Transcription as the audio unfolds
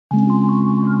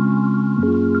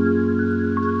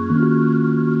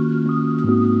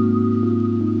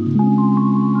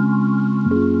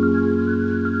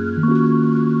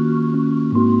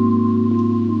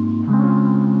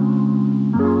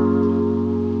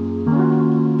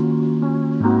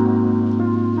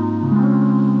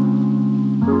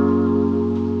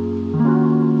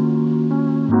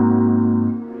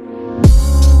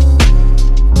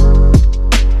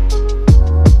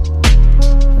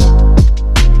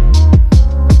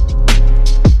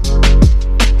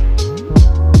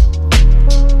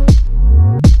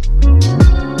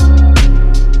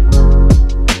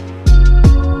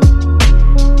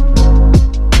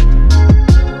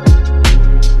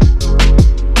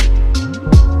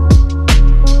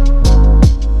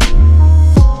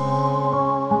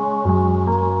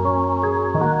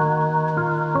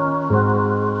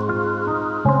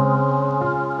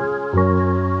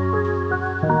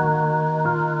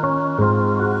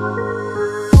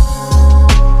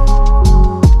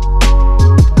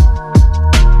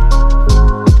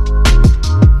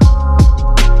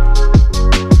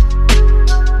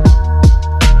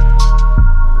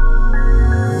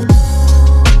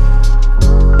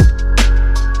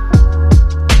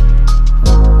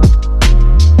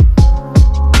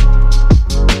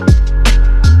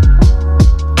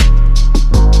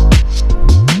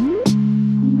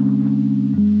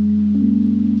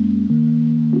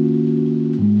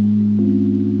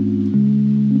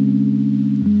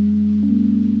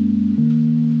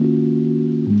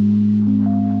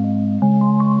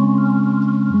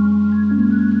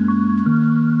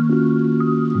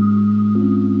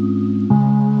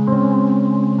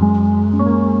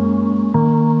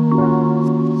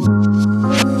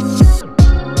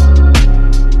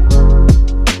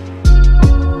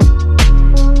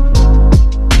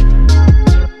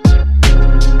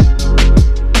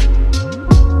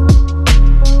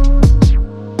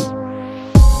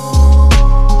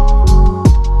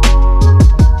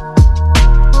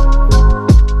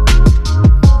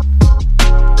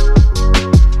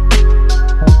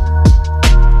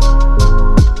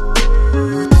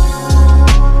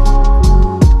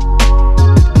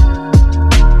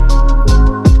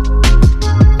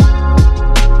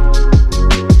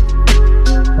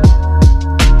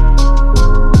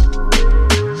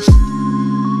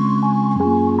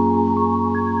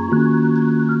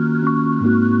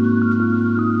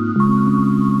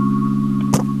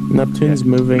Neptune's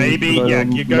moving. Maybe, yeah,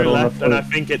 you go left, and I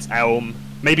think it's Elm.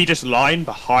 Maybe just line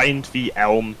behind the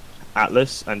Elm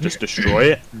Atlas and just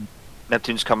destroy it.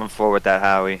 Neptune's coming forward with that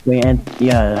Howie. Wait, and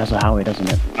yeah, it has a Howie, doesn't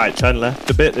it? Alright, turn left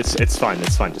a bit. It's fine.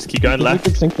 Just keep going left.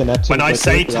 When I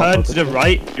say turn to the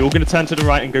right, you're gonna turn to the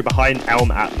right and go behind Elm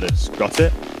Atlas. Got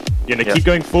it? You're gonna keep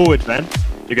going forward then.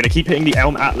 You're gonna keep hitting the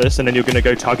Elm Atlas, and then you're gonna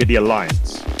go target the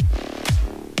Alliance.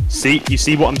 See? You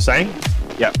see what I'm saying?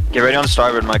 Yeah. Get ready on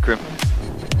starboard, my crew.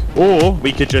 Or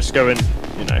we could just go and,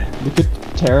 you know. We could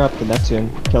tear up the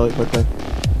Neptune, kill it quickly.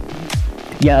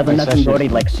 Yeah, the Neptune's already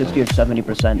like 60 or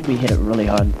 70%. We hit it really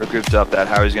hard. We're grouped up. That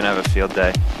Howie's gonna have a field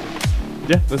day.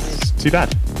 Yeah, that's too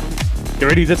bad. Get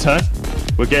ready to turn.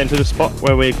 We're getting to the spot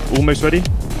where we're almost ready.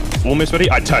 Almost ready.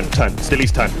 Turn.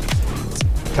 Stilly's turn.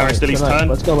 Caristilly's turn.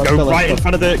 Go right in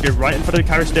front of the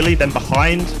Caristilly, then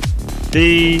behind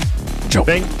the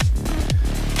thing.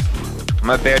 I'm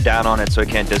gonna bear down on it so it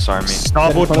can't disarm me.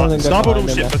 Starboard all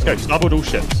ships. Let's go. Starboard all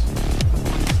ships.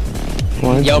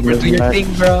 Yo, bro, do your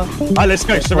thing, bro. Alright, let's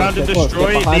go. Surround and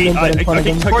destroy the.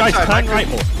 Guys, turn right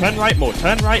more.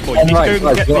 Turn right more. You need to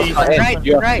go get the.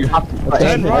 Right.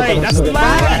 Turn right. That's the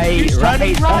line. Turn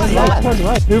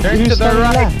right. Turn to the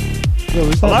right. Yo,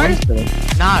 who's that?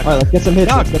 Nah. Alright, let's get some hits.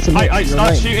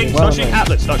 Start shooting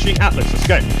Atlas. Let's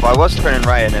go. Well, I was turning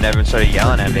right and then everyone started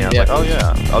yelling at me. I was like, oh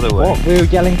yeah, other way. We were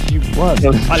yelling to you once.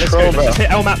 Alright, let's go. Let's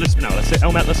hit Elm Atlas for now. Hit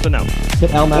Elm Atlas.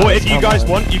 Or if you guys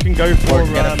want, you can go for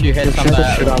get a few hits on the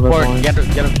get a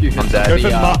few hits. I'm dead. Go for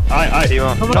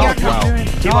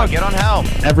T1, get on helm.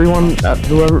 Everyone,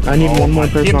 whoever, I need one more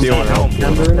person on helm.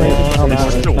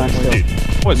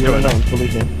 What's going on?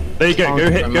 Believe me. There you go. Go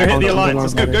hit the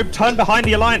Alliance. Let's go. Turn behind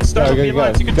the Alliance. Stern the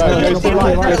Alliance. You can turn the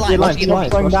Alliance. You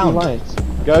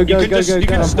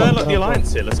can stern lock the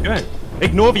Alliance here. Let's go.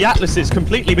 Ignore the Atlases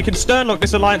completely. We can stern lock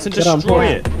this Alliance and destroy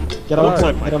it. Get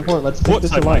on port. Let's sink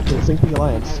this Alliance. Let's sink the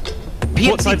Alliance.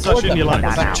 Port side, start shooting the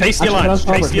Alliance. Chase the Alliance.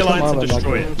 Chase the Alliance and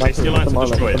destroy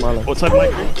it. Port side,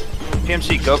 Mike.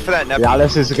 PMC, go for that Neptune. The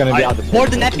Atlas is gonna be out the Board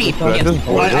the Neppy.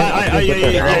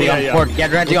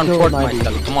 Get ready on port,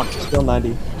 myself. Come on. Still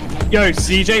 90. Yo,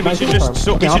 CJ, we should just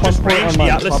range the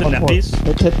Atlas and Neppies.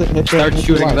 Start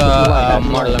shooting the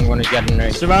Marlin when it's getting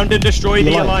ready. Surround and destroy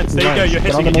the Alliance. There you go, you're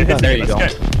hitting it. There you go.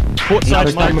 Port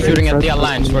side, Mike. Shooting at the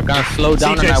Alliance. We're gonna slow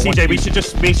down. CJ, we should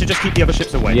just keep the other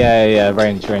ships away. Yeah,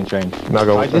 range. Now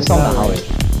go. This on the Howie.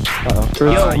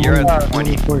 Yo, you're at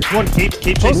 20. Come on, keep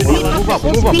chasing the Alliance.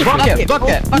 Move up.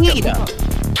 Bucket.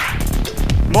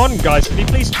 Come on, guys, can you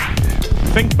please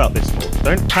think about this more?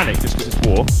 Don't panic just because it's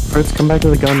war. Let's come back to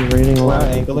the gun rating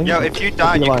line. Yo, if you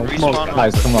die, you can respawn.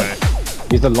 Guys, come on.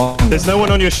 Use the long. There's no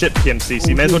one on your ship, PMC, so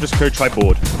you may as well just go try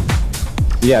board.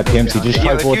 Yeah, PMC, just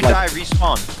try board. If you die,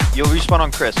 respawn. You'll respawn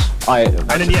on Chris. And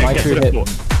then get to the floor.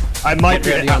 I might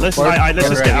be Atlas. Let's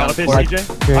just get out of here,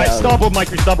 CJ. Alright, starboard,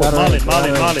 Marlin.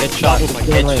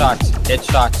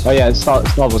 Headshots. Oh yeah,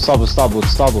 starboard. We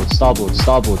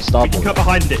can cut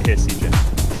behind it here, CJ.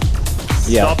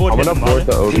 Yeah, starboard, I'm gonna board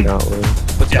the Ocean out.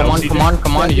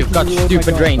 Come on. You've got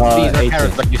stupid range. These are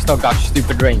carrots, but you still got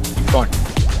stupid range. Keep going.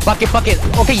 Bucket.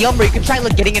 Okay, Yumber, you can try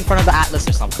like getting in front of the Atlas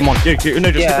or something. Come on. No,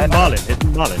 just hit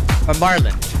Marlin.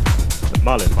 Marlin.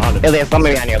 Elias, let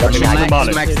me on you.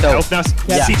 Marlin. Help now.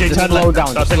 CJ, turn left.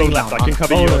 Start turning left. I can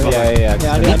cover you. Yeah.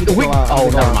 Oh,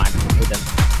 never mind.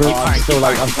 I'm still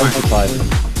like unsatisfied.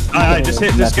 Just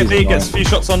get a few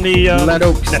shots on the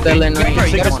still in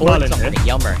range.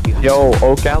 Yo,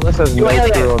 Oak Atlas has no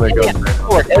crew on the gun.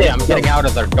 I'm getting out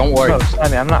of there, don't worry.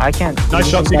 I can't. Nice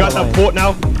shots, you guys have port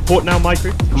now, my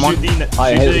crew. Come on. Keep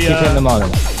hitting the Marlin.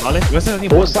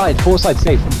 Four side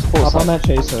safe. Hop on that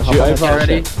chaser. Shoot over our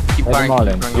ready. ship. Keep firing.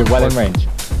 Marlin, you're well in range.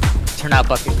 Turn out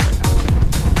bucket.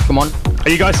 Come on. Are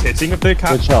you guys hitting with the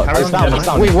Good shot.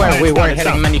 We were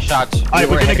hitting many shots. Alright,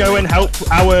 we're gonna go and help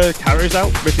our carriers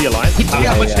out with the Alliance.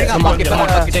 Come on,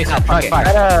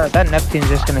 That Neptune's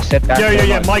just gonna sit back.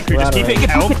 Yeah, my crew, just keeping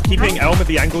Elm at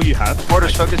the angle you have.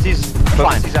 Porters, focus these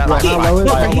Atlas.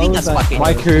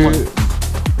 My crew.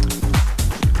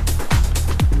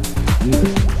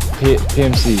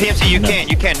 PMC. You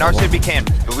can. Narcid, we can.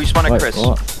 You'll respawn at Chris.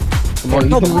 Come on,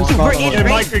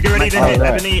 My crew, get ready to hit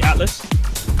Ebony Atlas.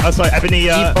 Oh, sorry, Ebony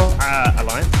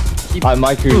Alliance.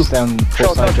 My crew's down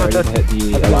port side ready to hit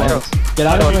the Alliance. Get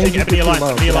out of range. Ebony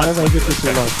Alliance. Get out of range if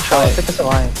you're too low. Hit this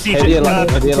Alliance. Hit the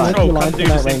Alliance. Come do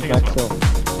the same thing as well.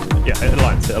 Yeah, hit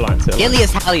Alliance.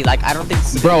 Ilias Halley, like, I don't think...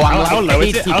 Bro, how low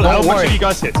is it? How much have you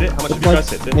guys hit it?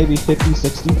 Maybe 50,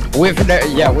 60. We've got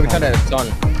it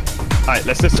done. Alright,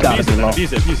 let's just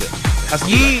abuse it.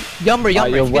 Yumber.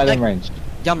 You're well in range.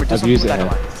 Yumber, do something with that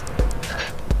Alliance.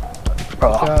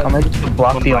 Bro, come in to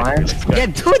block the Alliance. Yeah,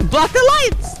 do it! Block the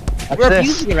Alliance! We're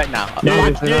abusing it right now.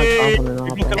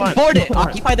 Board it.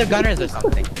 Occupy their gunners or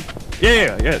something.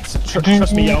 Yeah.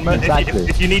 Trust me, Yelma.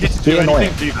 If you needed to do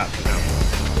anything, do that for now.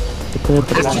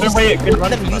 There's no way it can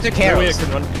run from us. No way it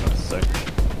can run from us, so.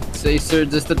 Say, sir,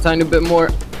 just a tiny bit more.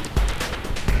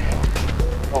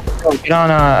 Get on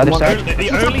other side. The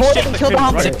only ship that can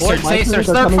run Say, sir,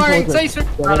 stop firing, say, sir.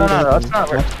 No, that's not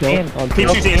working. Keep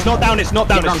shooting, it's not down, it's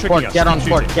tricking us. Get on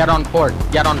port.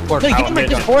 No, Yelmer,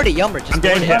 just board it, Yelmer. I'm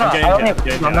getting hit,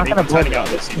 I'm not gonna turning out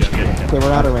this. Okay,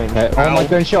 we're out of range. Oh my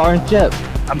gunshot orange jet.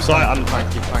 I'm sorry, I'm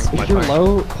If you're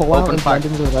low, pull out and blend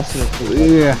into the rest of the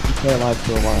fleet. Yeah. Stay alive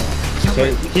for a while.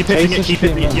 Keep hitting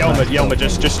it, Yelmer,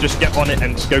 just get on it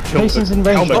and go kill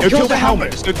the helmet. Go kill the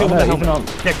helmet, just go kill the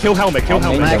helmet. Yeah, kill helmet.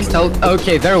 Max,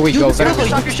 okay, there we go.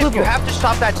 You have to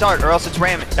stop that dart or else it's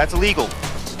ramming. That's illegal.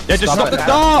 Yeah, just stop the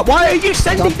dart. Why are you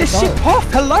sending this ship off?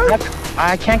 Hello?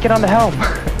 I can't get on the helm.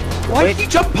 Why did you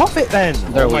jump off it then?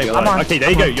 There we go. Okay,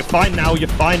 there you go. You're fine now.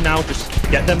 Just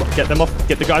get them off.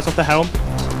 Get the guys off the helm.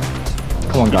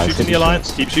 Come on, guys.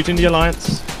 Keep shooting the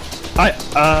alliance.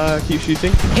 Keep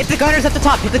shooting. Hit the gunners at the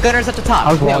top. You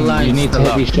need to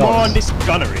hit these shots. Come on, this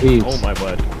gunnery. Please. Oh my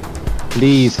word.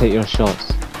 Please hit your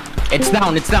shots. It's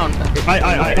down. It's down.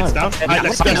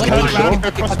 Let's turn around and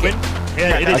go crosswind.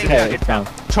 Yeah, it is. Okay, it's down.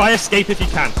 Try escape if you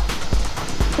can.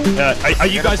 Are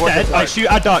you guys dead? Shoot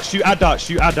our darts.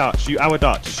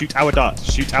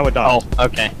 Oh,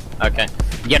 okay.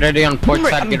 Get ready on port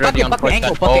side,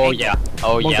 Oh yeah,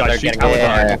 they're getting our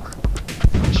dart.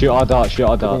 Shoot our dart.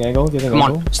 Come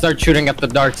on, start shooting at the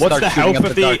dart. What's the health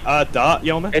of the dart,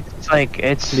 Yelma? It's like,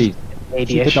 it's Please. 80-ish.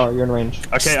 Shoot the dart, you're in range.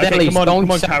 Okay, Steadily, come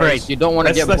on, separate. Paris. You don't want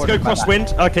to get Let's go boarded by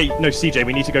crosswind. Okay, no, CJ,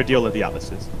 we need to go deal with the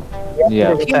atlases.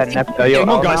 Yeah. Come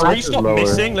on, guys, will you stop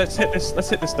missing? Let's hit this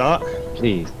dart.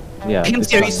 Please. Yeah.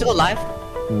 Pimsy, are you still alive?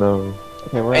 No.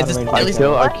 Okay, we're out of range.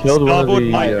 I killed one of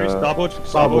the...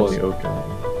 Starboard. Okay.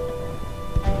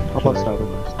 How about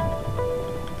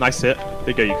starboard? Nice hit. There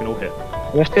you go, you can all hit.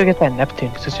 We have to get that Neptune,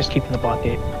 because it's just keeping the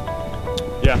blockade.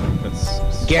 Yeah,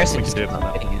 that's... Garrison we can do about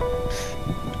that.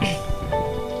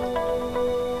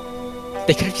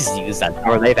 They could have just used that.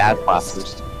 Or they've ad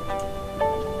blasters.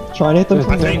 Try and hit them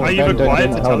from I think, are you Don't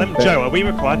required to tell him? Joe, are we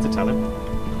required to tell him?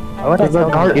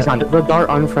 Is the dart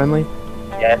unfriendly?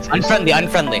 Yeah, it's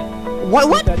Unfriendly.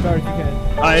 What? It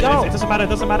doesn't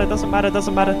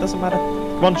matter.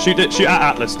 Come on, shoot at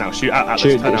Atlas now. Shoot at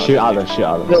Atlas. Shoot Atlas.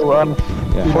 Yeah.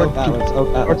 Oak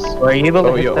Atlas. Are you able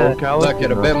to hit the... Look,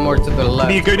 get a bit more to the left.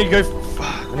 I need to go.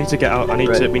 I need to get out.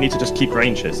 We need to just keep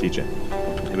range here, CJ.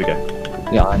 Here we go.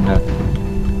 Yeah, I know.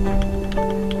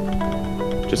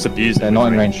 Just abuse them. They're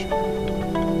not in range.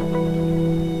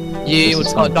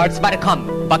 Dart's about to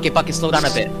come. Bucket, slow down a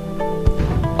bit.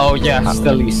 Oh yeah,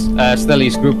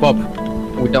 Stellies, group up.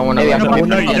 We don't want to.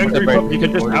 No, you don't group up. You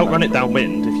can just outrun it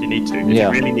downwind if you need to. If you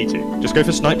really need to, just go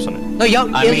for snipes on it. No,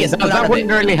 Ilias, that wouldn't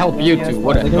really help you two,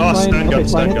 would it? Try and hit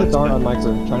the dart on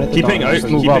micro. Keeping out.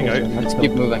 Let's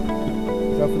keep moving.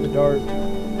 Go for the dart.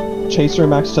 Chaser and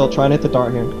Max Tilt, try and hit the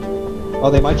dart here. Oh,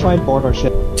 they might try and board our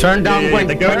ship. Turn downwind.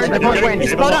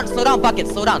 Slow down, Bucket,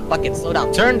 slow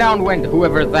down. Turn downwind,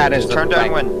 whoever that is. Turn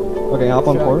downwind. Okay, hop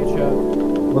on port.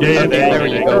 Yeah, there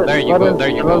you go.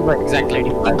 Exactly.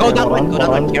 Go downwind.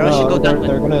 Kira should go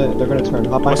downwind. They're gonna turn.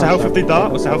 Hop back. What's the health of the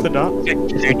dart?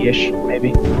 30-ish,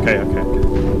 maybe. Okay.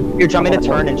 You're jumping to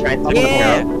turn and try and...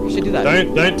 Yeah, you should do that.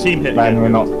 Don't team hit. Man, we're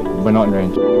not in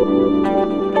range.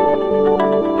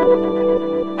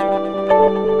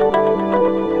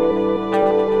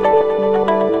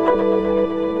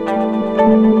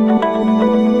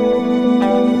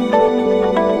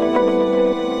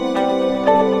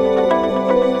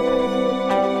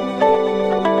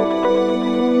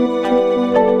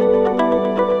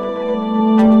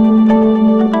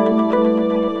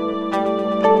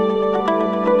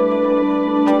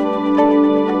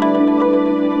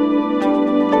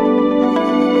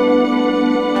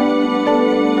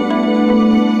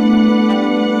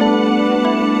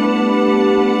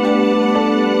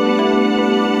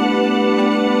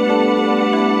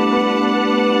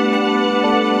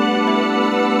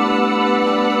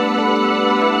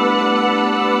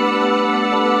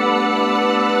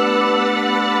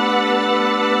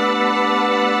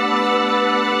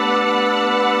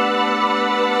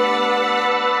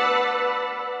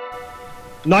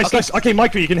 Nice. Okay,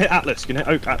 Michael, you can hit Atlas. You can hit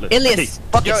Oak Atlas. Ilias,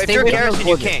 Bucket, Yo, if stay you're with Garrison,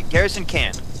 you can't. Garrison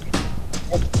can. So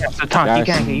Tonk, you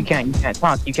can't.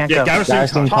 Tonk, you can't go. Yeah,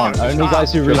 Garrison can't. Only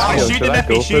guys who respawn. Shoot the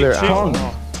Neppy,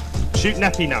 shoot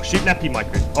Neppy now. Shoot Neppy,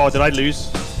 Michael. Oh, did I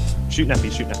lose? Shoot Neppy.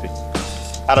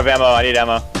 Out of ammo, I need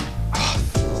ammo.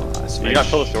 You got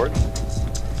full of sword?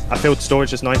 I filled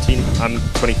storage is 19. I'm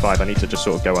 25. I need to just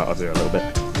sort of go out of here a little bit.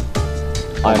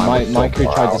 My crew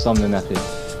tried to summon the Neppy.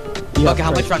 Okay,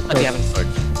 how much run do you have in storage?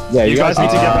 Yeah, you guys need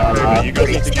to get back over. You guys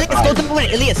need to get back Go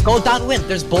downwind, Elias. Go downwind.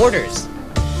 There's borders.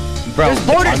 Bro, there's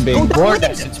borders. I'm being bored.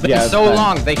 It's been so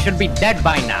long. They should be dead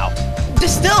by now.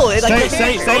 Just still, like,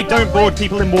 say don't board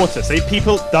people in water. Say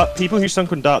people who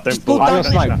sunk on dart don't board.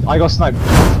 I got sniped.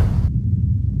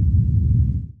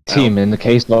 Team, in the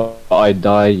case that I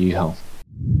die, you help.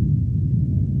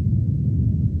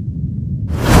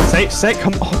 Say,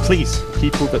 come on, please.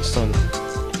 People that stun.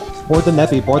 Board the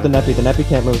Neppy, the Neppy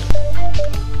can't move.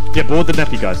 Yeah, board the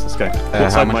Neppy, guys, let's go.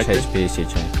 How much HP is he,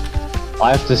 Jay?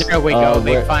 I have to. There we go.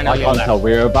 They finally I can't tell.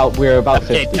 We're about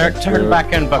 50. Okay, turn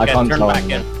back in, Bucket. Turn back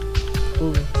in.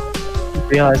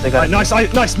 Realize they got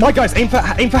nice. My guys, aim for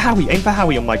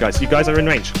Howie on my guys. You guys are in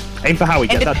range. Aim for Howie.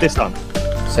 Get that this time.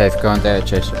 Safe. Go on there,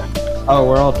 Chaser. Oh,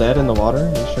 we're all dead in the water. Are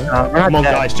you sure? Come on,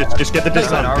 guys. Just get the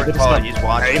disarm.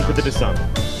 Aim for the disarm.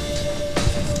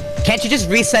 Can't you just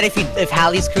reset if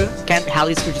Hallie's crew? Can't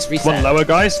Hallie's crew just reset? One lower,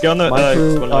 guys. Get on the. My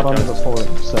crew got on the fort,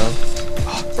 so.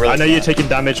 I know you're taking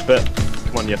damage, but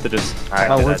come on, you have to just.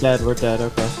 Oh, we're dead. We're dead.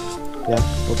 Okay. Yeah,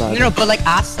 we'll die. No, but like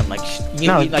ask them, like he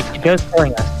was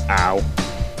killing us. Ow.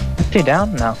 Stay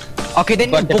down? No. Okay,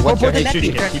 then go board the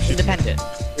Neppy. Turn independent.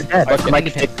 We're dead. Come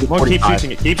on, keep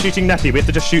shooting it. Keep shooting Neppy. We have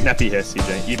to just shoot Neppy here,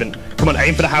 CJ. Even. Come on,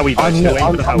 aim for the Howie, guys.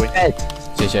 Aim for the Howie.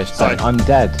 Sorry, I'm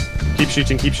dead. Keep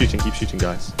shooting,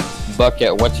 guys.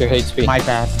 Bucket, what's your HP? My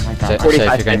bad. Say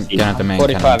if you can get at the main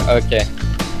 45, okay.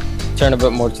 Turn a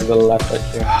bit more to the left right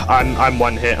here. I'm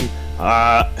one hit.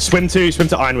 Swim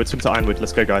to Ironwood.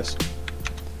 Let's go, guys.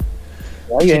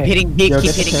 Keep hitting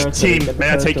it. Team,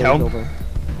 may I take helm?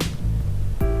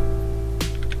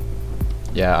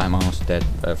 Yeah, I'm almost dead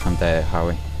from the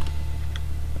Howie.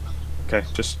 Okay,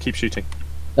 just keep shooting.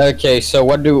 Okay, so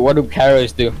what do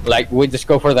carriers do? Like, we just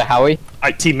go for the Howie?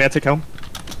 Alright, team, may I take helm?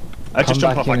 Just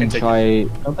jump off, I can take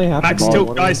it. Don't they have Max,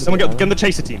 tilt, guys, someone get on the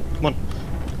chaser team. Come on.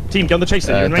 Team, get on the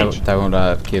chaser, you're in range. That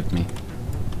won't kill me.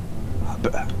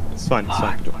 It's fine, it's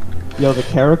fine. Yo, the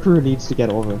Kara crew needs to get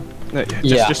over. No,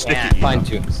 just stick it. Fine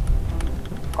too.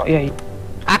 Oh, yeah.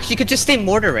 Actually, you could just stay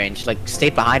mortar range, like stay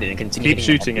behind it and continue. Keep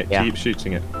shooting it, keep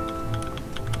shooting it.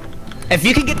 If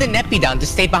you can get the Neppy down,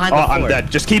 just stay behind the fort. I'm dead.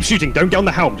 Just keep shooting. Don't get on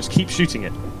the helm. Just keep shooting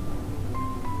it.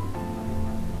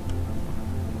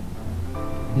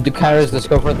 Do carriers just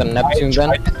go for the Neptune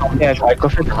then? Yeah, go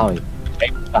for the Howie.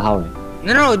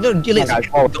 No, Julius,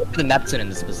 go for the Neptune in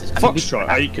this position. Foxtrot,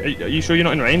 are you sure you're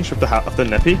not in range of the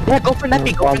Neppy? Yeah, go for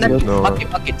Neppy,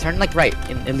 Bucket, turn like right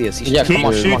in Ilias. Yeah, keep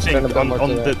shooting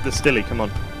on the Stilly, come on.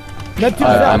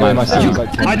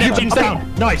 Neptune's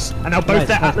down. Nice. And now both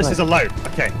their Atlases are low.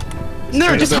 Okay.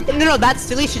 No, that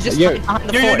Stilly should just hide behind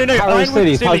the fort. No. Ironwood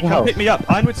Stilly, come pick me up.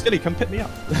 Ironwood Stilly, come pick me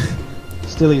up.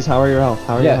 Stillies, how are your health?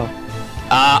 How are your health?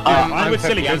 Ironwood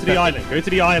Stilly, go to the island. Go to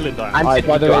the island, By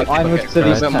the way, Ironwood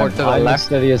Stilly is 10. Ironwood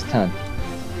Stilly is 10.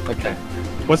 Okay.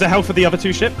 What's the health for the other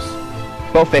two ships?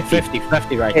 Both 50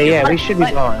 right here. Yeah, we should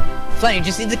be going. Fine, you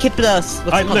just need to keep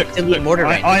the mortar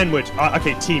range. Ironwood,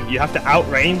 okay, team, you have to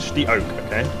outrange the oak,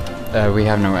 okay? We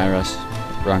have no arrows.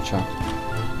 Wrong shot.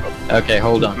 Okay,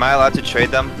 hold on. Am I allowed to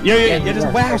trade them? Yeah, there's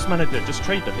a warehouse manager, just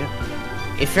trade them, yeah.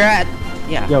 If you're at...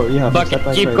 Yeah. Bucket,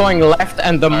 keep going left,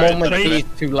 and the moment he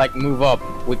needs to like move up,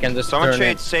 we can just Someone turn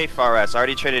trade safe RS. I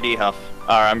already traded E-Huff.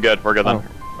 Alright, I'm good. We're good then.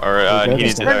 Or he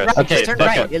needs to there. Okay,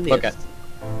 Bucket.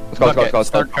 Let's go.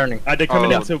 Start turning. Are they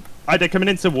coming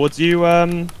in towards you,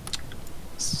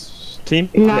 team?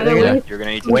 You're gonna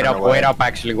need to wait up,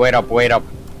 actually. Wait up.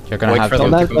 You're gonna have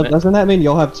to. Doesn't that mean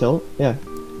you'll have tilt?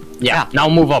 Yeah, now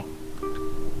move up.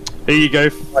 Here you go.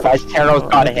 Taro's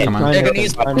got a hit. They're gonna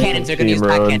use cannons. They're gonna use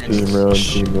back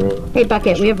cannons. Hey,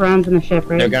 Bucket, we have rounds in the ship,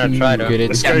 right? They're gonna try to.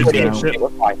 Let's go to the ship.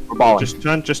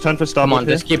 Just turn for starboard. Come on,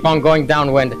 just keep on going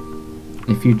downwind.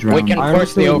 If you drown, we can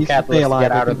force the oak Atlas to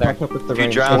get out of there. If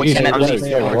you drown, we can at least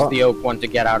force the oak one to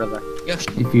get out of there.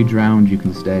 If you drowned, you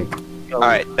can stay.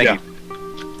 Alright, thank you.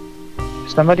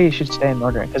 Somebody should stay in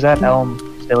mortar, because that Elm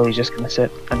Stilly is just gonna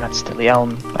sit, and that's Stilly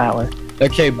Elm Atlas.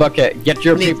 Okay, Bucket, get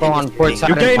your people on port side.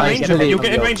 You'll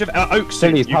get in range of oak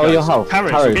soon. How are your health?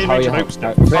 Harris, you'll get in range of oak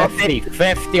soon.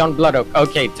 50 on Blood Oak.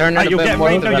 Okay, turn it a bit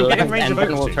more to the left, and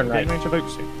then we'll turn right.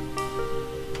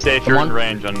 Stay if you're in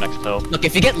range on next hill. Look,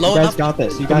 if you get low enough... You guys got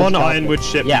this. Come on, Ironwood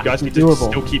ship. You guys need to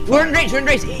still keep... We're in range.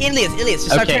 Ilias,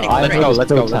 just start turning.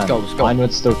 Let's go.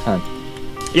 Ironwood's still 10.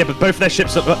 Yeah, but both their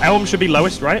ships... Elm should be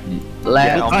lowest, right?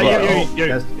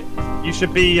 You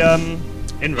should be,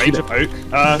 in range of oak.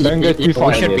 Don't go too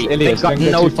far. They've got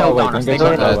no tilt on us.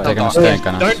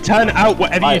 Don't turn out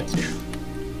whatever you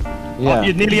do. Yeah.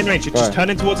 You're nearly in range. Just turn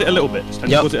in towards it a little bit. Just turn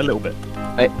towards it a little bit.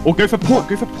 Or go for port.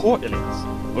 Go for port, Ilias.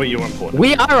 Oh, you're on port.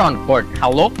 We are on port.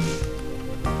 Hello?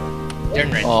 You're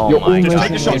in range. Oh my just God.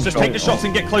 take the shots. Just take the shots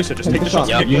and get closer. Just take the shots.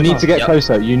 You need to get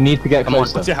closer. You need to get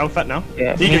closer. What's your health at now?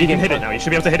 Yeah. You can hit it now. You should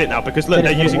be able to hit it now because look,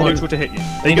 they're using neutral to hit you.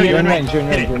 There you go. You're in range.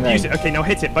 Hit it. Use it. Okay, now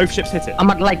hit it. Both ships hit it. I'm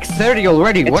at like 30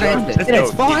 already. What is this?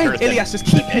 It's fine. Ilias, just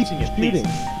keep hitting it, please.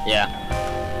 Yeah.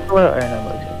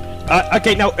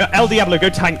 Okay, now El Diablo, go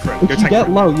tank for him. If you get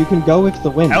low, you can go with the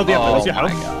wind. El Diablo, what's your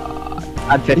health?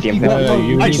 At 50.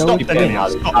 I stopped then.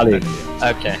 Ali.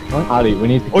 Okay. Ali, we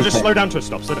need to. Or just slow down to a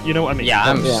stop. So you know what I mean? Yeah,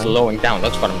 I'm slowing down.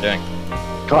 That's what I'm doing.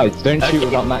 Guys, don't shoot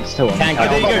without max tilt. Can't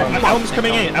there you go. Elm's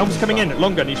coming in. Elm's coming in.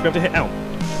 Long gun. You should be able to hit Elm.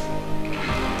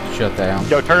 Shut down.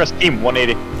 Yo, turn us team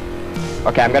 180.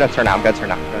 Okay, I'm gonna turn out. What's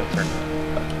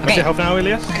your health now,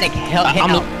 Ilias?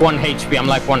 I'm like 1 HP. I'm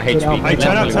like 1 HP. Hey,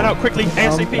 turn out quickly.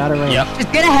 ASAP. Yep.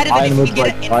 Just get ahead of it. If you Ironwood's get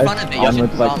like it in 5. front of it,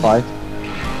 Ironwood's like 5.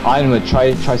 Ironwood,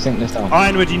 try sync this down.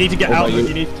 Ironwood, you need to get out. You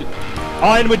need to.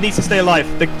 Ironwood needs to stay alive.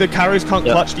 The Carrows can't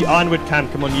clutch. The Ironwood can.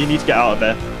 Come on, you need to get out of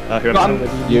there. I'm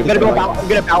gonna go bow. I'm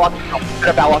gonna bow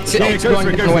up. It's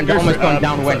going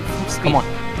downwind. Come on.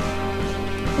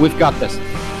 We've got this.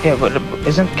 Yeah, but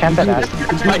isn't Camp at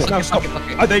Atlas? Nice, now stop.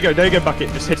 Oh, there you go,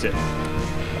 Bucket. Just hit it.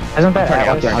 Isn't that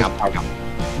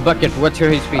Atlas? Bucket, what's your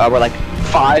HP? We're like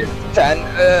 5, 10.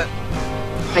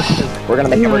 We're gonna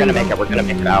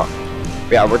make it out.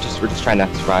 Yeah, we're just trying to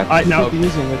survive. Alright, now Keep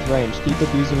abusing with range. Keep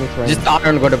abusing with range. Just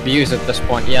Iron got abused at this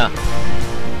point, yeah.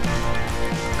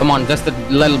 Come on, just a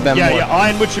little bit more. Yeah,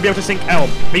 Ironwood should be able to sink Elm.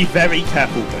 Be very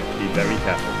careful, though. Be very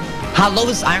careful. How low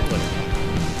is Ironwood?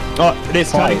 Oh,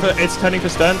 it's turning for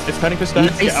Stearns. It's turning for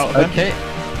Stearns. Get out of there. Okay.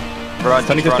 It's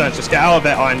turning for Stearns. Just get out of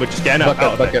there, Ironwood. Just get out of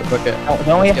there. Bucket.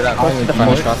 Don't we have Get to out. close to the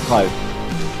fort?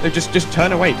 No, just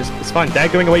turn away. It's fine. They're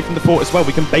going away from the fort as well.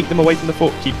 We can bait them away from the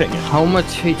fort. Keep hitting it. How much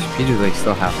HP do they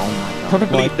still have? Oh my God.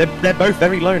 Probably. They're both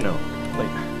very low now.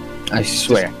 I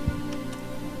swear.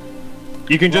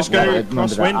 You can just go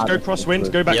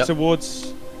crosswind, go back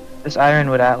towards. This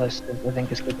Ironwood Atlas, I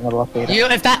think, is keeping a blockade.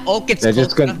 If that oak gets They're close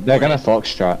just gonna. enough They're for gonna it.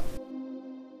 foxtrot.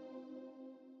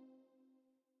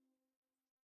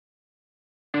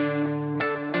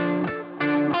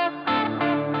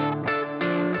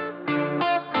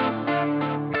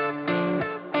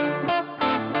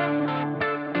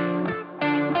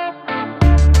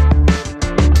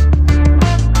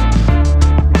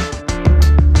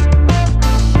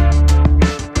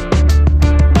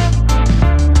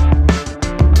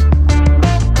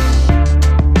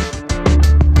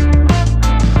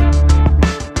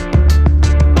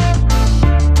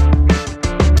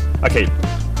 Okay,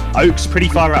 Oak's pretty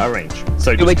far out of range,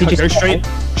 so just go straight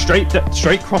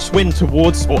crosswind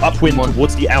towards or upwind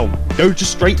towards the Elm. Go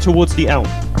just straight towards the Elm.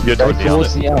 You're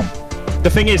towards the Elm. The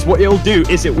thing is, what it'll do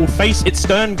is it will face its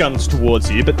stern guns towards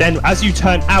you, but then as you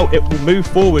turn out, it will move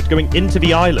forward, going into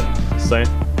the island. So,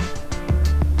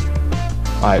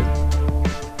 Alright.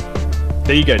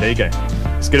 there you go.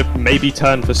 It's gonna maybe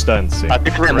turn for Stearns soon. I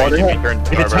think we're in range if we turn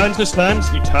If it turns to Stearns,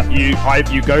 you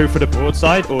go for the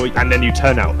broadside, and then you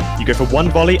turn out. You go for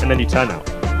one volley and then you turn out.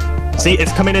 See,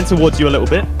 it's coming in towards you a little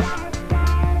bit.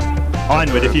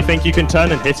 Ironwood, if you think you can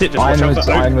turn and hit it, just watch out for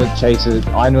Oak. Ironwood chases.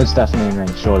 Ironwood's definitely in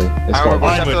range, surely. It's got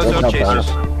Ironwood,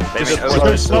 just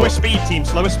go slower speed team.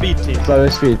 Slower speed.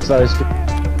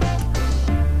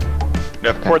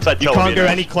 Yeah, portside You can't go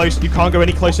any close. You can't go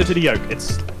any closer to the yoke.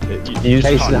 You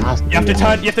have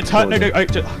to turn. No,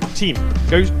 team.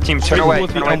 Go. Team, turn away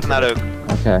from that oak.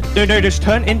 Okay. No, just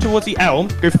turn in towards the Elm.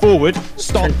 Go forward.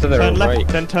 Stop. Turn left.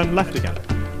 Then turn left again.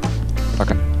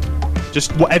 Okay.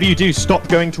 Just whatever you do, stop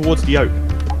going towards the oak.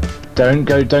 Don't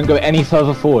go any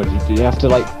further forward. You have to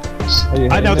like.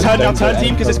 Now turn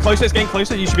team, because it's closer. It's getting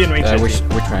closer. You should be in range. Which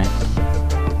train?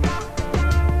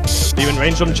 Are you in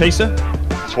range on Chaser?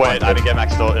 Wait, I didn't get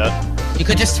max tilt yet. You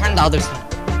could just turn the other side.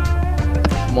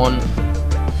 Come on.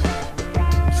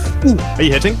 Are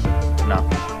you hitting? No.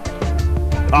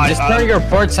 Just turn your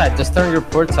port side. It's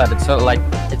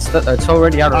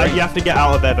already out of range. You have to get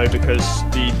out of there though, because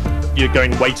you're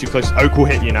going way too close. Oak will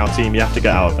hit you now, team. You have to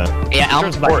get out of there. Yeah,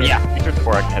 Elm's If you turn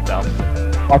 4, I can head down.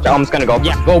 Watch, Elm's gonna go.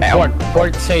 Yeah, go port.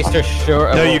 Port Chaser,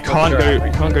 sure. No, you can't go.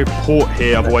 You can't go port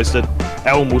here, otherwise the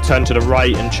Elm will turn to the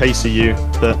right and Chaser you.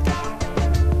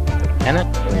 Can it?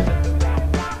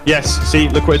 Yeah. Yes. See,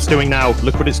 look what it's doing now.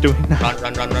 Look what it's doing now.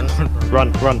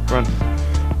 Run.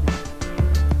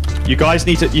 You guys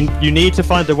need to. You need to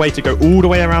find a way to go all the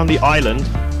way around the island.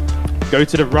 Go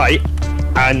to the right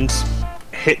and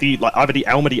hit either the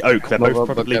Elm or the Oak. They're both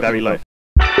probably very low.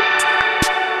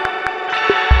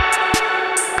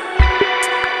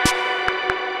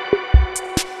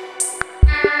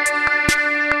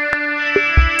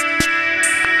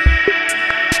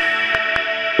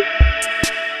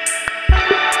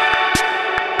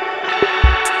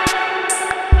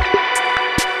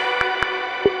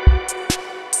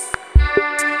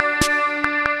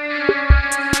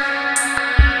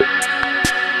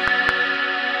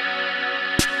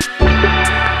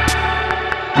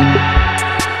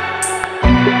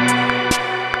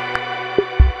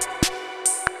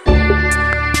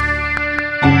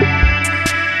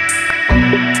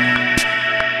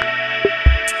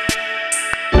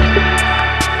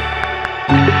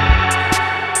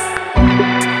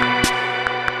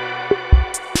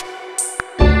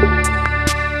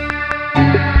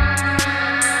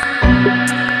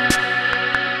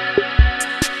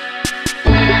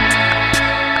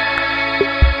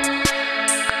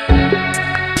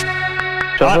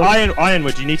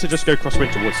 Ironwood, you need to just go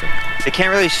crosswind towards them. They can't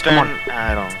really stern.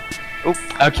 I don't. Oop.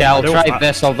 Okay, I'll try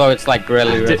this, although it's like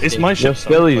really risky. It's my ship.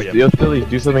 Yo, Phillies,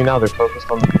 do something now. They're focused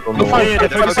on the water. Yeah, they're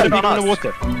focused on the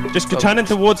water. Just turn in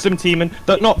towards them, team, and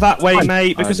not that way,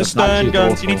 mate, because of stern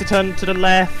guns. You need to turn to the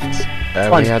left.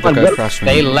 We had to go crosswind.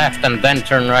 Stay left and then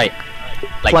turn right.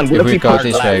 Like, if we go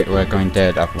this way, we're going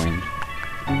dead upwind.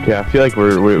 Yeah, I feel like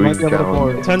we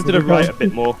can turn to the right a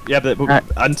bit more. Yeah, but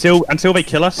until they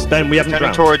kill us, then we haven't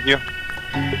drowned. Toward you.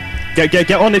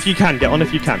 Get on if you can. Get on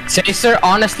if you can. Chaser,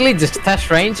 honestly, just test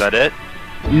range. Is that it?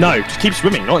 No, just keep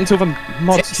swimming. Not until the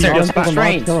mods kick us back.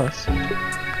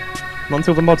 Not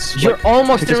until the mods. You're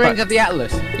almost in range of the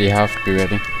Atlas. You have to be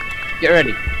ready. Get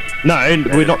ready. No,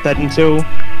 we're not dead until.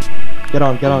 Get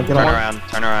on. Turn around.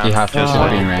 You have to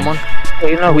be in range. Come on.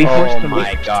 You know, we forced them. Oh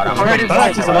my god, I'm Bert,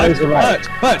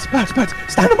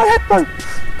 stand on my head, bro!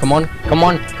 Come on.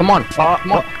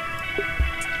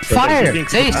 Fire!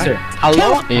 Chaser!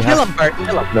 Hello? Kill him, Bert,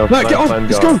 kill him. No, Bert, get on!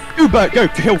 Let's go! Go, Bert, go!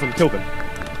 Kill them!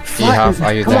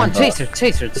 Are you Come on, Chaser!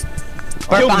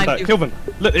 Kill them, Bert, kill them!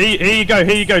 Look, here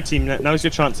you go, team. Now's your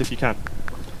chance if you can.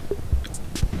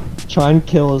 Try and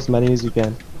kill as many as you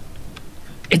can.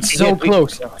 It's so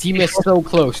close. Team is so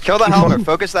close. Kill the Helmer.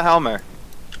 Focus the Helmer.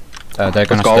 They're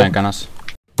gonna stun gun us.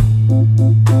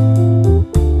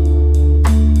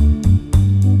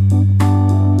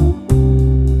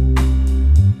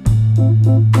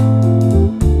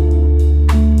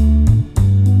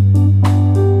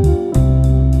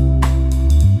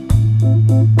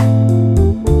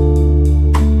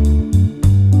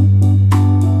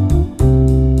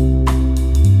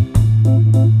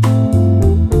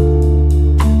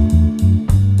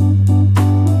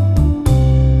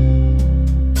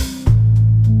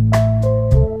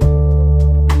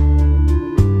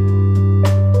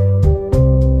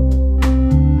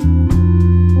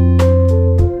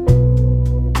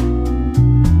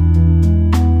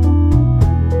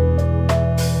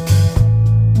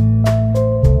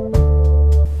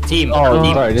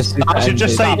 Sorry, this is I should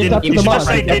just say It's up to the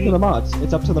mods.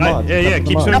 It's up to the mods. Yeah,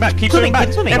 keep swimming back.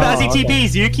 Yeah, but as he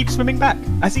TPs you, keep swimming back.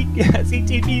 As he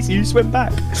TPs you, swim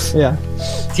back. Yeah.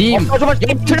 Team! Team! I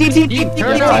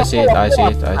see it.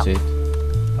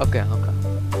 Okay.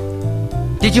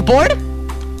 Did you board?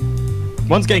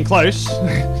 One's getting close.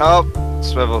 Oh,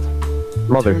 swiveled.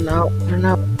 Mother. Turn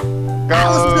out.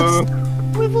 Go.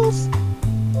 Swivels.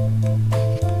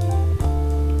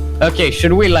 Okay,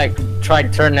 should we like try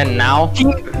turn in now?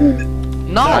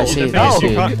 No! I see it. You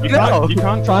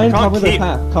can't. Try and cover their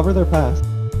path. Cover their path.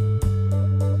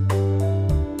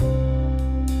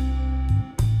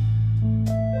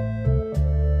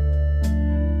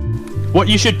 What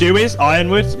you should do is,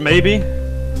 Ironwood, maybe,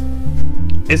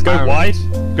 is go wide,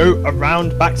 go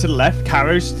around back to the left,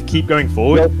 Carrows keep going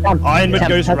forward, Ironwood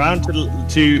goes around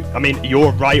I mean,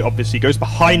 your right obviously, goes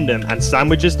behind them and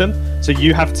sandwiches them, so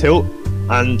you have tilt,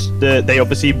 and they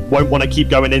obviously won't want to keep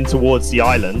going in towards the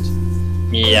island,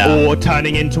 or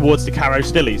turning in towards the Carrow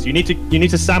Stillies. You need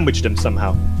to sandwich them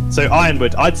somehow. So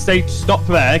Ironwood, I'd say stop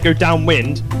there, go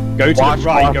downwind, go to the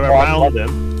right, go around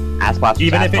them.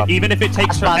 Even if it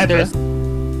takes forever.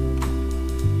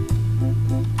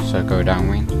 So go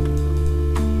downwind.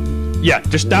 Yeah,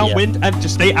 just downwind and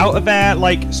just stay out of their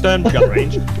like stern gun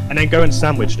range, and then go and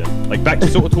sandwich them, like back to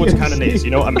sort of towards cannoneers.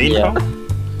 You know what I mean? Yeah.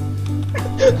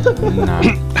 No.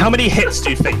 How many hits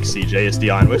do you think, CJ, is the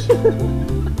Ironwood?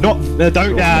 Don't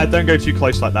go too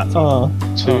close like that.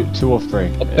 Two or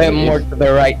three. A bit more to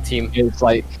the right, team. It's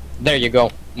like there you go.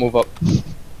 Move up.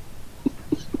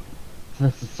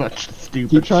 such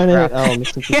stupid. Keep trying to hit Elm.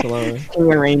 Keep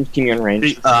in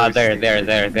range.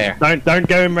 There. Don't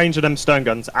go in range of them stern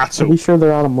guns at all. Are you sure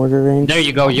they're out of mortar range? There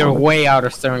you go. You're way out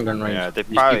of stern gun range. Yeah, they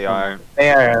probably are.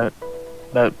 They are.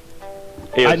 But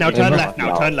now turn left.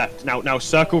 Turn left. Now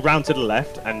circle round to the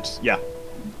left, and yeah.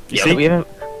 You see? We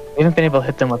haven't been able to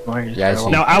hit them with mortars. Yeah, I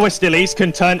see. Now our Stillies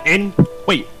can turn in.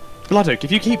 Wait, Blood Oak,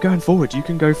 if you keep going forward, you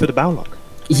can go for the bow lock.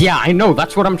 Yeah, I know.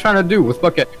 That's what I'm trying to do with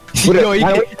Bucket.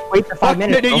 Wait for 5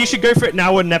 minutes. No, you should go for it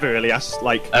now or never, Elias.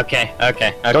 Like. Okay.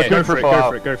 Go for it.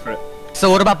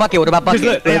 So what about Bucket? Look,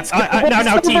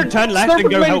 now team, turn left and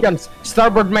go help. Guns.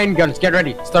 Starboard main guns, get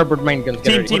ready. Starboard main guns,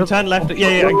 get ready. Team, turn left.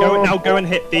 Yeah, and go and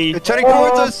hit the. They're turning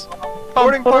towards us.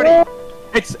 Boarding party.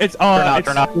 It's too late.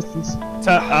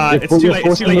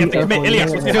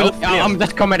 Elias, what's the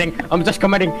I'm just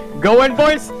committing. Go in,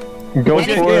 boys. Go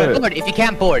for it. If you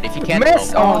can't board,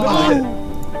 Miss!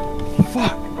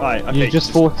 Fuck. Right, okay. You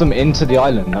just forced them into the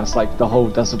island. That's like the whole.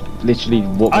 That's literally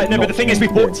what. No, but the thing is, we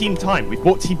bought team time. If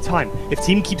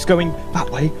team keeps going that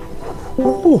way,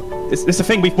 it's the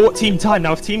thing. We bought team time.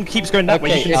 Now, if team keeps going that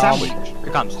way, you can sandwich.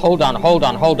 comes. Hold on.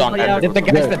 Did the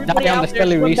guys that die on the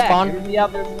Skelly respawn?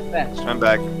 Swim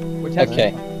back.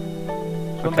 Okay.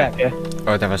 Swim back.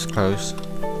 Oh, that was close.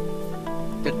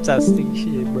 Good testing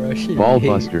shit, bro. Ball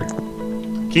buster.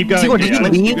 Keep going.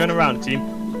 Keep going around,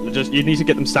 team. Just you need to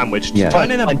get them sandwiched. Yeah.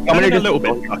 Turn in a little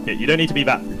bit. Okay, you don't need to be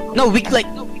that. No, we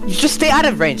you just stay out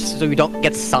of range so we don't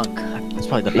get sunk. That's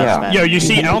probably the best. Man. Yo, you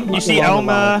see Elm? You see Elm?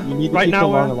 Right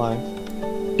now.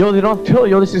 Yo, they don't have pill.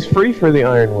 Yo, this is free for the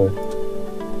Ironwood.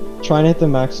 Try and hit the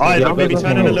max. Ironwood, maybe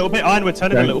turn in a little bit. Ironwood,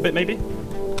 turn in a little bit, maybe.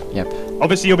 Yep.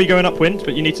 Obviously, you'll be going upwind,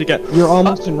 but you need to get. You're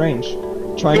almost in range.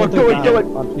 Try and hit the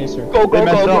on Chaser. Go,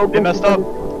 they messed up.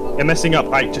 They're messing up.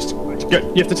 Right, just go.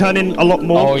 You have to turn in a lot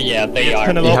more. Oh yeah, they are.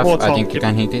 Turn a lot more. I think you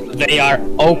can hit it. They are.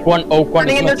 Oak one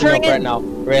is messing up right now.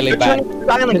 Really bad.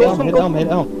 Hit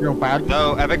Elm. Real bad.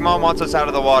 No, Epic Mom wants us out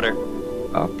of the water.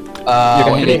 You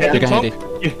can hit it. You can hit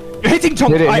it. You're hitting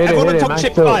Tonk. Everyone on Tonk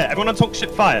ship Max fire. Everyone on Tonk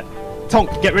ship fire. Tonk,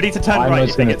 get ready to turn right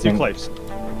if they get too close.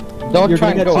 Don't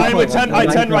try and go. Ironwood, turn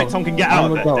right, Tonk, and get out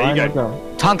of there. There you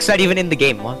go. Tonk's not even in the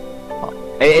game, man.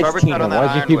 It's team.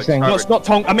 Why do you keep saying No, it's not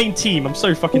Tonk. I mean team. I'm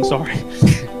so fucking sorry.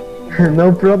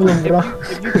 No problem, bro.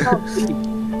 If you can't see,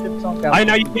 I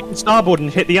know you hit the starboard and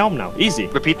hit the Elm now. Easy.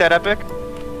 Repeat that, Epic.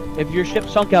 if your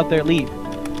ship's sunk out there, leave.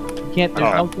 You can't.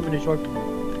 There's no coming ashore from you.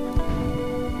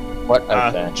 What?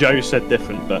 Okay. Joe said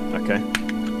different, but okay.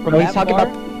 From that bar,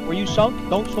 where you sunk,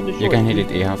 don't swim to shore. You can hit it,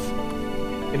 Ehaf.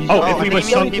 If you If we were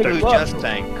sunk, people who just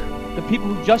sank. the people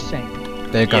who just sank.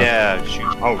 There you go. Yeah, shoot.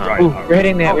 Oh, right. We're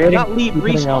hitting there. We're hitting. Not leave,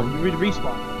 respawn. You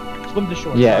respawn. Swim to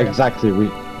shore. Yeah, Sorry. exactly. You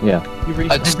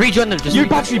respawn. Just rejoin them. Just You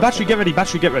rejoin battery, get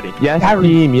ready. Yes,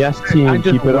 team.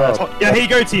 Keep it up. Yeah, here you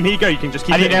go, team. Here you go. You can just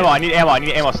keep. I need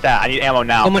ammo stat. I need ammo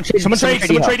now. Someone trade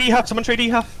EHAF. Someone trade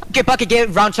EHAF. Get bucket. Get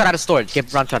round shot out of storage.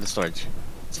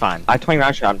 It's fine. I 20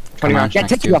 round shot. 20 round shot. Yeah,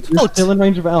 take you up. You're still in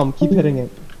range of Elm. Keep hitting it.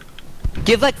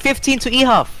 Give like 15 to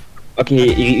EHAF.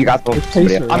 Okay, you got both.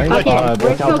 Chaser, I'm right?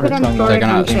 They're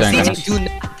gonna CJ, do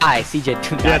not die. CJ,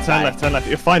 do not Yeah, die. turn left.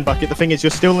 You're fine, Bucket. The thing is, you're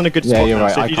still in a good spot you're now.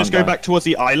 right, So I if you just can't go die. back towards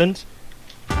the island.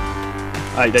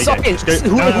 There you go. Sorry, Just go.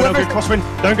 No, whoever- go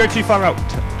crosswind. Don't go too far out.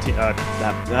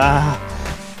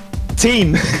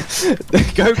 Team,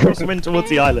 go crosswind towards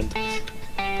the island.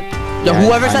 Yeah, Yeah,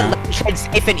 whoever's I at know. left trade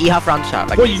safe and EHAF round shot.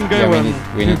 Like, Well, you can go. Yeah,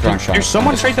 we need round shot. Yo,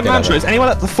 someone trade the round shot. Is anyone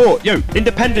at the fort? Yo,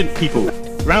 independent people.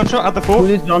 Round shot at the fort. Who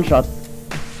needs round shot?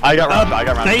 I got round. I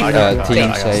got round. Safe. I got Team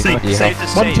round. safe. Safe. EHAF. Safe to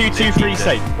 1, 2, safe. 2, 3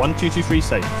 safe. 1, 2, 2, 3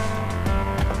 safe.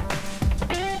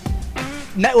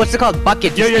 what's it called?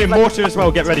 Bucket. Yo, Just leave, like, mortar as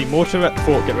well. Get ready. Mortar at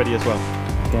fort. Get ready as well.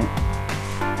 Okay.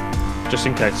 Just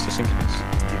in case.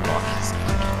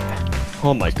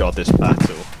 Oh my god, this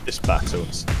battle is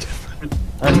different.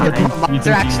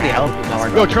 They're actually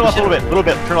helping. Go, turn left a little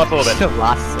bit. Turn left a little bit. Still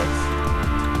lost us.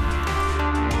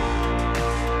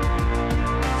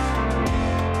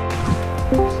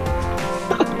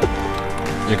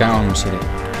 You can almost hit it.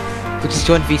 We just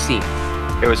joined VC.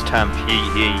 It was Temp. He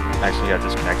actually got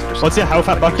disconnected or something. What's your health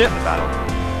at, Bucket? In the battle.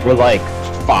 We're like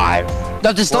 5.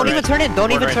 No, just don't We're even in. turn in. Don't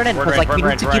We're even in. turn in. We're Cause in. like we We're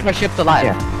need to in. keep our ships alive.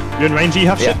 Yeah. You're in range, you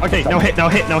have shit? Yeah. Okay,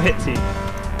 now hit, team.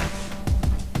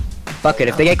 Bucket.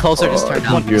 If they get closer, just turn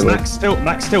down. Max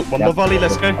tilt. One more volley,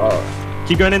 let's go.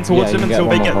 Keep going in towards Yeah, them you until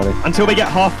get one more volley. they get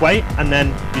halfway, and then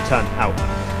you turn out.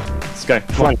 Let's go.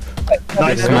 Come on.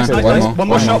 Nice. One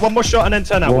more. One more shot, and then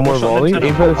turn out. One more volley.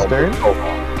 Aim for the stern.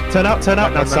 Turn out.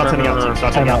 Now start turning out, team.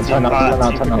 Start turning out.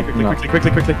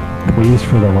 Quickly. Please,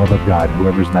 for the love of God,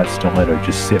 whoever's not still in it,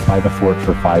 just sit by the fort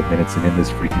for 5 minutes and end this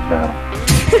freaking battle.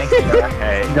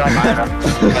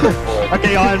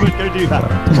 Okay, Ironwood, go do that.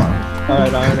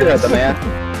 Alright, Iron. The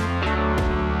man.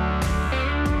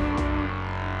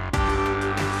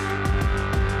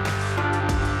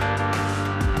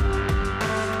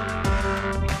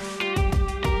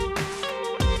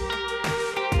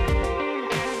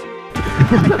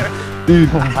 Dude.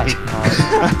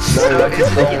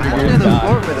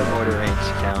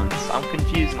 I'm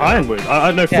confused. Ironwood.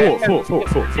 I know fort.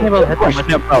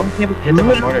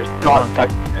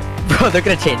 Bro, they're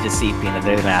gonna change the CP and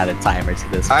they're gonna add a timer to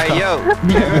this. Alright, yo,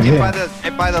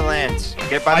 get by the lands.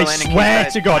 Get by the I land and keep swear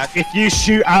that to God, back. if you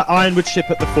shoot at Ironwood ship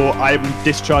at the fort, I am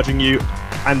discharging you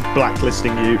and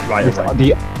blacklisting you right away.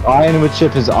 The Ironwood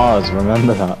ship is ours,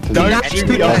 remember that. Don't shoot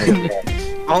the Ironwood.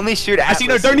 Only shoot at Actually,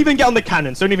 no, don't even get on the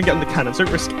cannons. Don't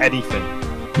risk anything.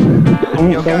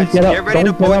 Yo, guys, get ready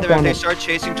to board them if they start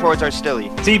chasing towards our stilly.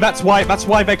 See, that's why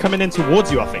they're coming in towards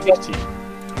you, I think, team.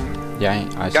 Yeah,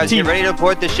 I see. Guys, get ready to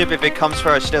board the ship if it comes for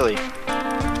our stilly.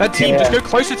 Team, just go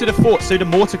closer to the fort so the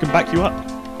mortar can back you up.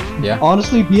 Yeah.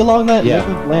 Honestly, be along that Yeah.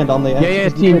 lip of land on the edge. Yeah,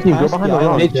 because if team, you go pass behind the the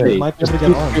island, literally. you might be able to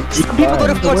get on. Some people go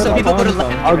to fort, some people go to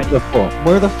left. Out the fort.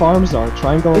 Where the farms are,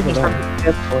 try and go over there.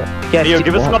 Yeah, Yo,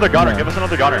 give us another gunner. Give us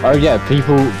another gunner. Oh yeah,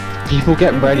 people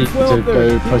get ready to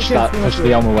go push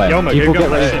the elm away. People get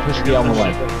ready to push the elm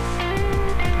away.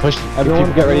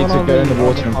 People get ready to go in the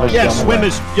water and push the Yeah, elm away.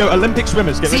 swimmers. Yo, Olympic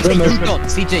swimmers. Get ready.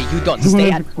 CJ, you don't. Stay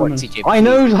at fort, CJ. I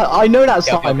know that, Okay,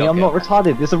 Simon. okay, I'm not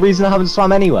retarded. There's a reason I haven't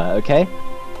swam anywhere, okay?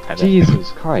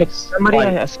 Jesus Christ. Somebody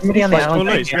on the Oh island.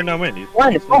 no, he's going downwind.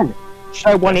 It's fine.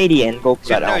 Try 180 and go for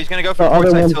that No, out. he's gonna go for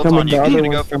portside tilt on you. He's gonna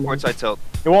go for portside tilt.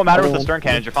 It won't matter with the stern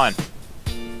cannons. You're fine.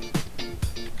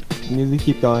 You need to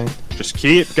keep going. Just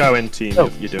keep going, team. You're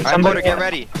doing Alright, Motor, get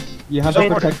ready. You have the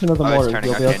protection of the Oh, it's mortar. turning,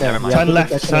 You'll be okay, okay. never mind. You have Turn the left,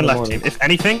 protection turn of the left, mortar. team. If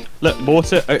anything, look,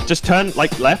 mortar, just turn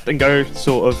like left and go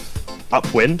sort of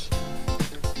upwind.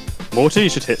 Mortar, you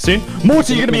should hit soon.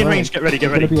 Mortar, you're gonna be in range. Get ready,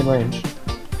 get ready. You're gonna be in range.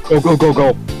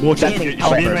 Go. Mortar, you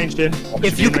should be in range, dear.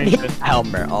 If you can hit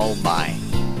Helmer, oh my.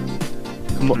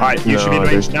 Alright, you should be in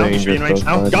range now. You should be in range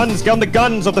now. Guns, get on the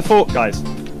guns of the fort, guys.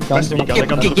 Rest of you, get on the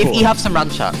guns of the Give fort. you have some run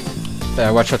shot.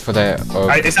 Watch out for the.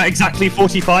 Alright, is that exactly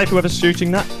 45? Whoever's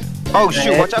shooting that? Oh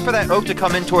shoot! Watch out for that oak to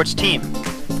come in towards team.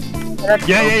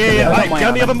 Yeah. Alright, get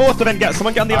on the other mortar then.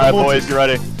 Someone get on the other mortar. Boys, you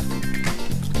ready?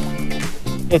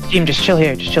 Yeah, team, just chill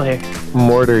here.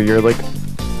 Mortar, you're like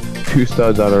 2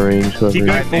 studs out of range. Keep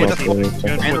going forward, team. Keep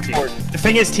going forward, team. The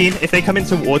thing is, team, if they come in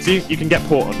towards you, you can get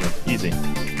port on them. Easy.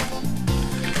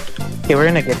 Okay, we're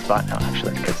in a good spot now,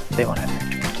 actually, because they won't have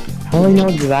range. How do I know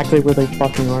exactly where they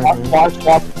fucking are?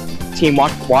 Watch. Team,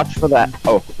 watch for that.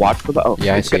 Oh, watch for the. Oh.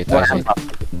 Yeah, I see it.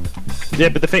 Yeah,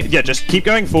 but the thing, just keep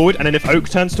going forward, and then if Oak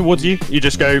turns towards you, you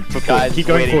just go for port. Keep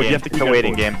going forward. You have to keep the going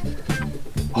waiting forward. game.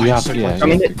 Oh, You have so to, yeah.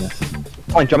 close.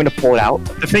 Do you want me to pull it out?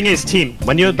 The thing is, team,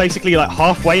 when you're basically like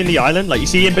halfway in the island, like you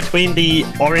see in between the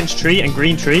orange tree and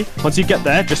green tree, once you get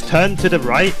there, just turn to the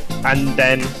right and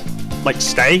then like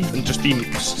stay and just be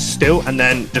still and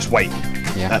then just wait.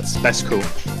 Yeah. That's cool.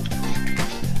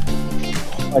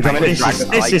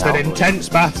 This is an intense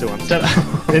battle. I'm telling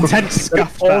you. Intense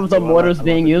scuffed All of the battle. mortars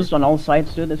being used on all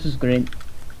sides, dude. This is great.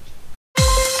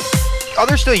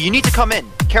 Other still, you need to come in.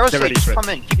 Carol Get ready just for it. come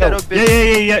in. Keep that oak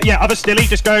busy. Yeah. Other stilly,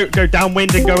 just go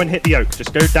downwind and go and hit the oak.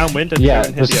 Just go downwind and go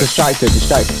and hit the oak. Distracted.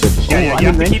 Yeah. You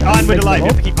have to keep Ironwood alive. You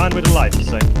have to keep Ironwood alive.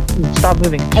 So. Stop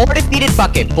moving. Board if needed,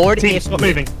 bucket. Board Team, if stop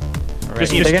moving.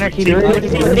 Just They're gonna keep get moving.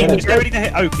 ready to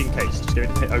hit oak in case. Just get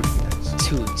ready to hit oak in case.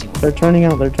 2-2. They're turning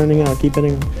out. Keep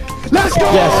hitting them. Let's go!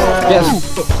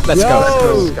 Yes. Let's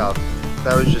go. Scuff.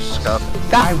 That was just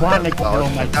scuff. I want to kill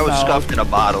myself. That was scuffed in a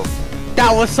bottle.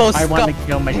 That was so I want to scuffed.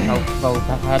 kill myself so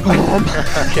bad.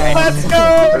 Okay. Let's go!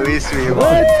 At least we won.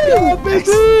 Let's go,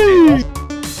 baby!